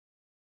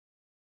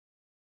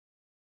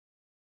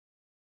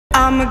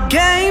I'm a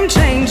game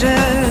changer.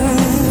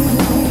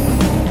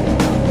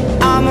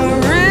 I'm a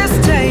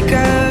risk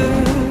taker.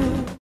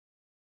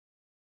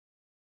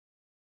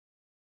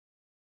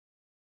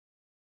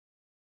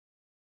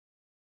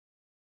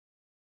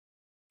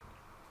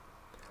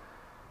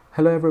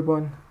 Hello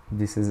everyone,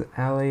 this is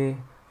Ali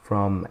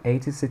from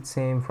ATC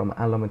team from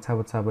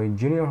𝗘𝗲𝙀 𝗘𝗏𝗀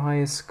Junior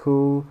High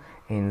School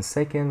in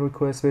secondary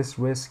CoSpace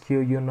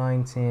Rescue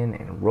U19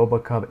 and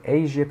RoboCup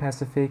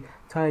Asia-Pacific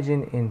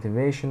Tianjin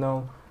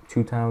Invitational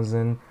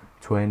 2021.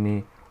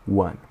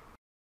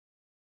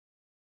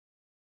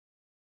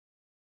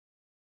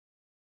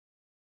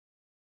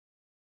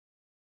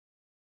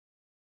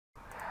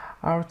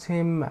 Our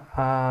team,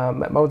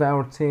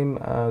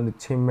 the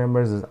team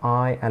members is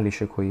I,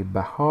 𝗘𝗲cie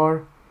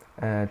𝗬𝗲𝗄𝗏,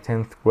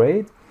 10th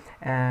grade,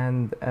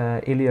 and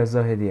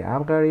𝗘𝗲𝙀𝗀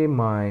𝗬𝗏𝗄𝗏,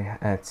 my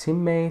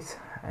teammate,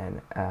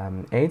 and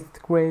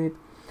 8th grade.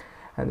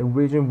 And the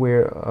region we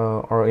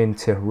are in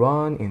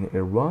Tehran, in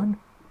Iran.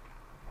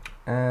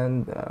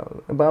 And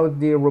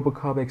about the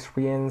RoboCup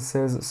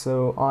experiences,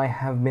 so I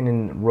have been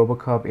in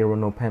RoboCup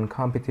Iran Open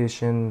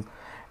competition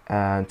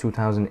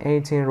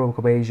 2018,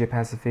 RoboCup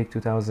Asia-Pacific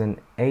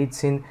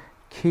 2018,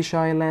 𝗘𝗱𝗂𝗃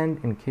Island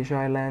in 𝗘𝗱𝗃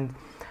Island,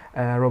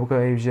 RoboCup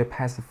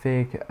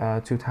Asia-Pacific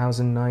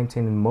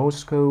 2019 in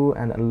Moscow,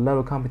 and a lot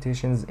of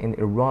competitions in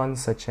Iran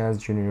such as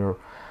Junior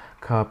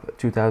Cup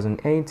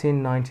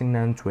 2018, 19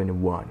 and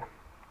 21.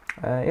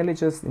 Eli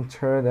just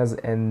entered as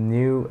a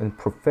new and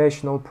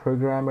professional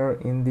programmer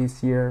in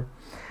this year,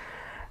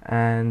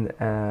 and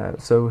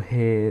so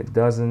he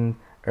doesn't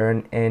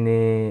earn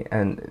any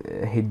and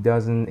he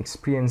doesn't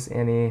experience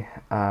any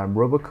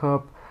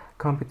RoboCup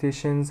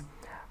competitions,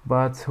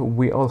 but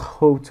we all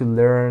hope to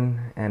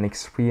learn and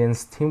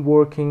experience team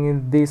working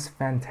in this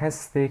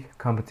fantastic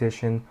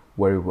competition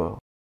very well.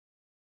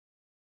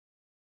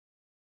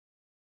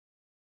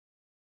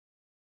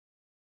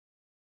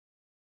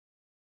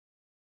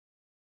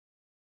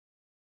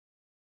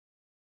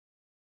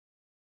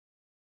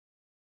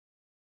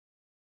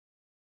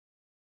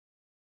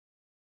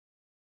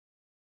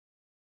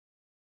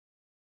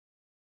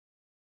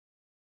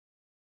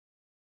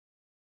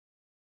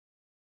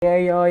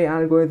 AI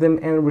algorithm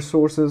and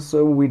resources,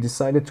 so we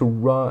decided to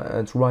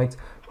write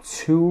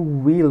two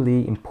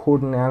really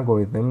important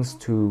algorithms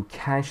to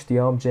cache the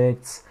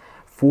objects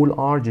full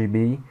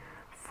RGB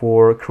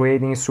for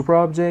creating a super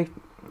object,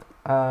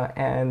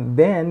 and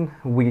then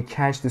we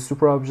cache the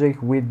super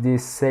object with the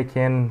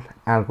second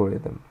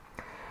algorithm.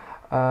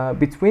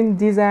 Between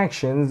these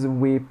actions,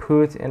 we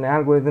put an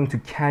algorithm to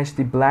cache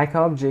the black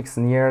objects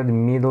near the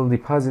middle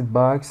deposit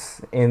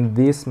box in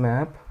this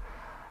map,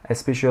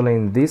 especially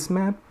in this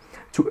map,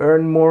 to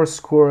earn more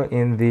score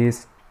in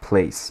this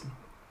place.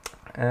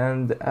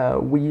 And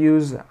we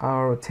use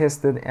our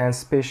tested and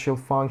special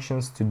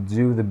functions to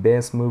do the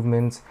best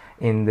movements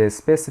in the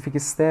specific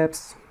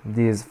steps.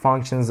 These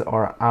functions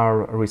are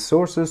our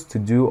resources to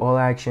do all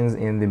actions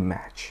in the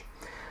match.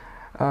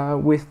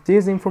 With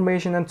this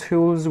information and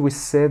tools, we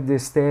set the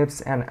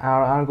steps and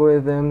our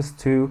algorithms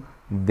to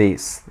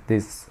this.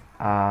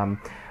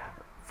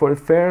 For the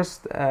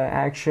first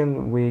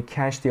action, we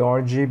cache the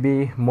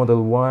RGB.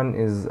 Model 1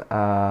 is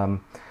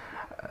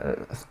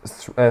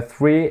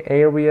 3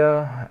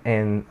 area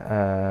in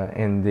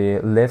the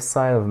left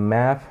side of the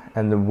map,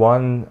 and the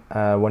one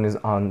is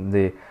on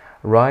the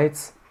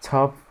right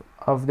top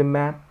of the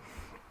map,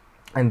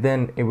 and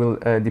then it will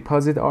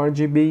deposit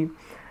RGB.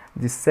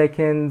 The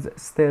second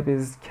step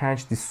is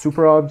cache the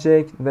super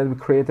object that we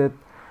created,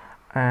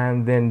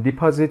 and then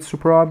deposit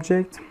super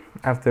object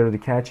after the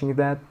catching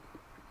that.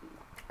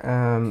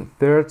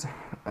 Third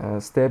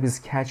step is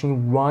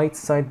catching right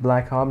side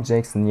black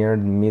objects near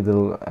the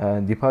middle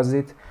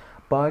deposit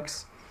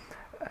box,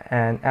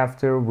 and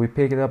after we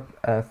pick it up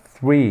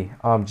three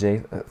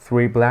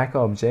black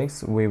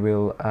objects, we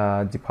will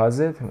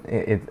deposit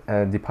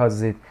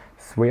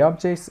 3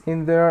 objects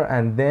in there,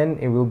 and then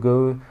it will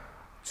go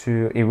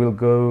to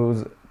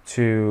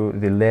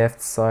the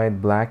left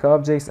side black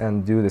objects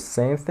and do the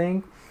same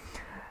thing.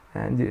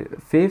 And the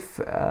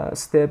fifth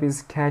step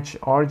is catch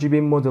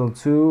RGB. Model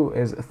 2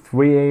 is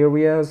 3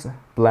 areas,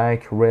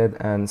 black, red,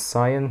 and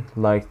cyan,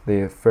 like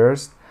the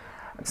first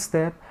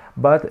step,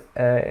 but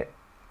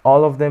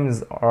all of them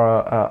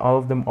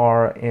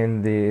are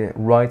in the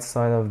right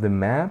side of the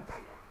map.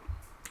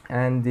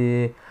 And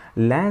the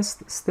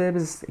last step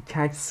is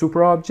catch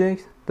super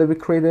object that we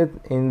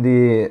created in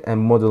the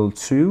model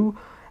 2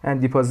 and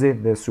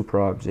deposit the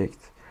super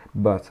object.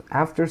 But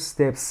after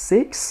step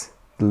 6,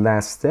 the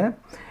last step,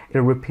 it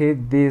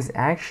repeat these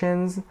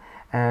actions,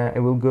 and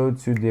it will go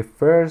to the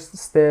first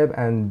step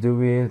and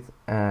do it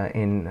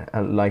in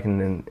a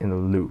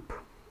loop.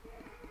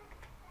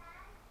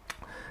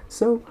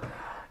 So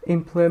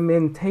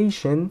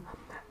implementation,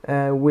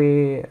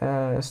 we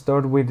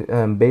start with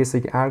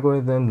basic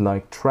algorithm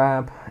like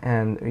trap,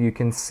 and you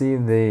can see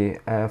the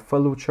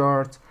flow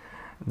chart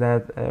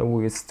that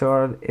we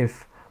start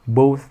if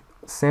both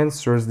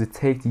sensors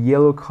detect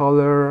yellow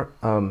color,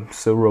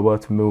 so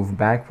robot move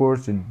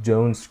backwards to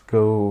don't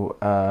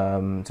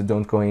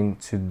go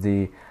into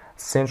the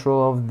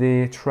central of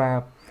the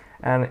trap,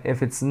 and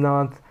if it's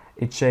not,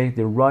 it checks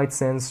the right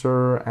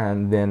sensor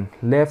and then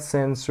left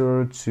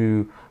sensor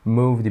to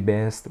move the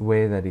best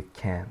way that it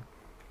can.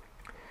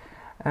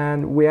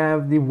 And we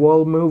have the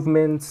wall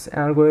movement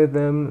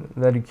algorithm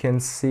that you can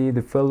see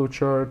the flow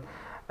chart.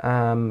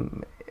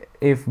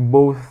 If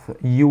both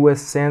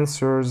US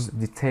sensors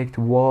detect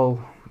wall,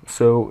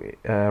 so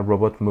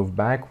robot move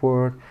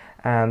backward,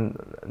 and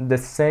the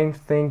same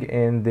thing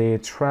in the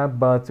trap,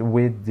 but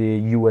with the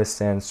US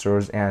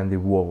sensors and the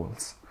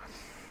walls.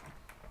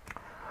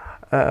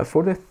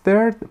 For the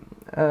third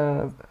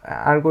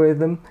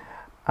algorithm,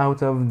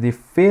 out of the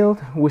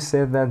field, we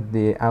said that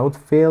the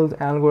outfield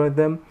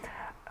algorithm,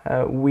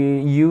 we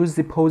use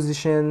the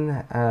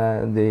position,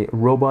 the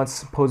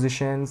robot's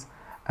positions,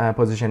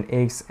 position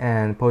X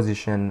and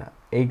position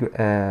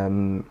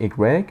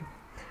Y,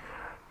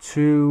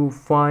 to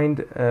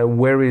find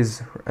where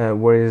is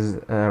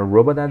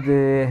robot at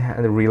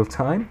the real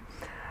time,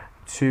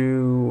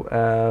 to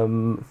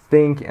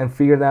think and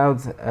figure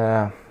out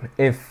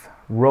if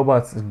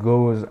robot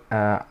goes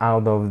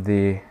out of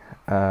the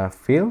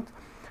field.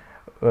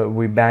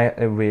 We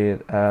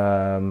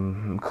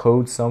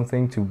code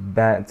something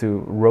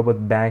to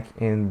robot back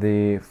in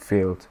the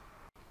field.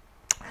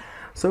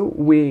 So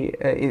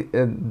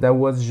that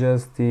was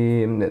just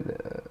the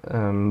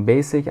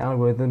basic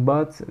algorithm,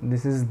 but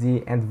this is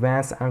the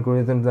advanced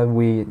algorithm that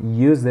we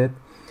use it.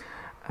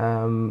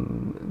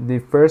 The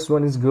first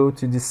one is go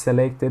to the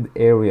selected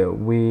area.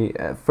 We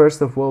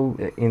first of all,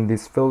 in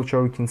this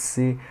flowchart, we can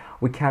see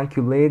we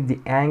calculate the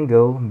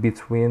angle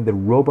between the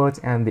robot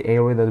and the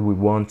area that we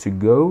want to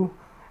go.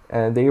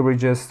 The area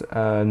just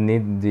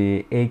need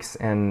the X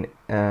and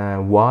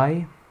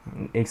Y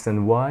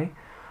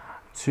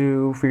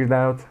to figure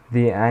out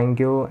the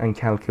angle and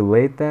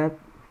calculate that.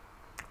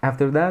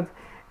 After that,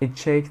 it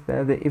checks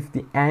that if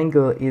the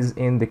angle is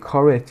in the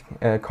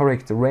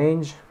correct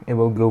range, it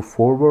will go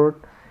forward,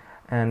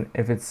 and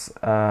if it's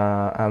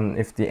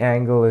if the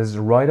angle is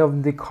right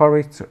of the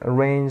correct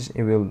range,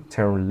 it will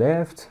turn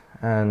left,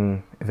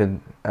 and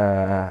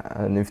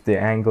if the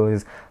angle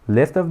is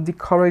left of the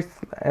correct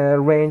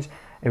range,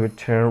 it will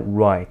turn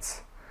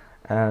right.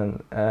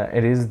 And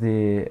it is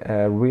the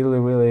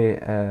really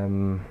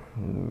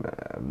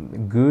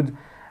good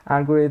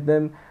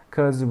algorithm,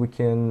 because we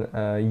can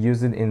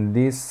use it in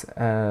these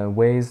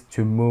ways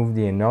to move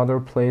the another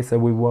place that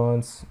we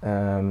want,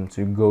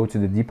 to go to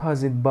the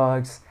deposit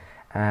box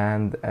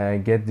and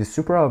get the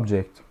super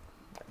object.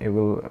 It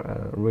will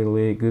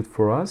really good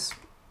for us.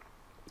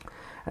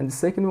 And the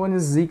second one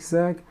is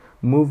zigzag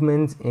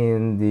movement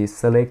in the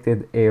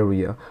selected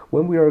area.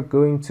 When we are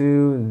going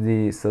to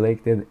the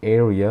selected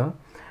area,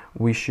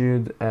 we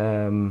should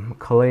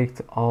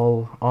collect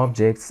all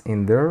objects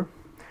in there.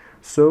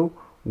 So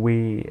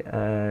we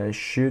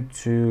should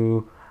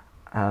to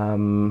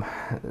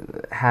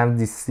have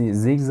this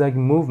zigzag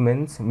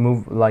movement,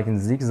 move like in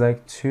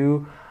zigzag,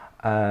 to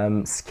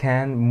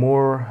scan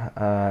more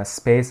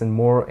space and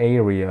more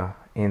area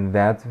in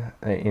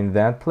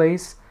that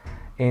place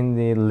in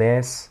the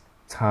less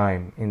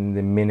time, in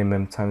the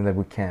minimum time that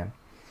we can.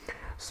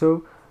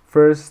 So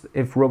first,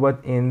 if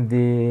robot in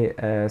the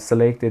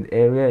selected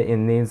area, it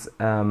needs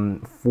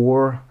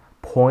 4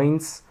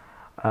 points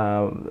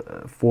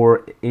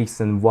for X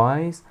and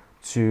Y's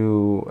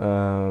to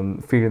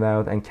figure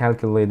out and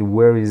calculate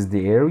where is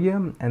the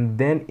area, and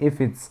then if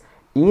it's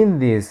in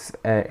this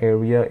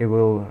area, it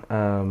will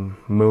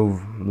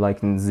move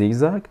like in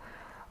zigzag,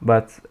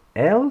 but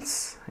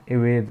else it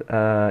will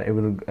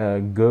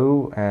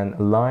go and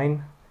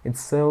align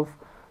itself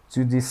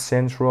to the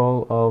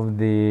central of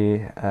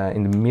the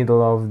in the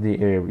middle of the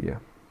area.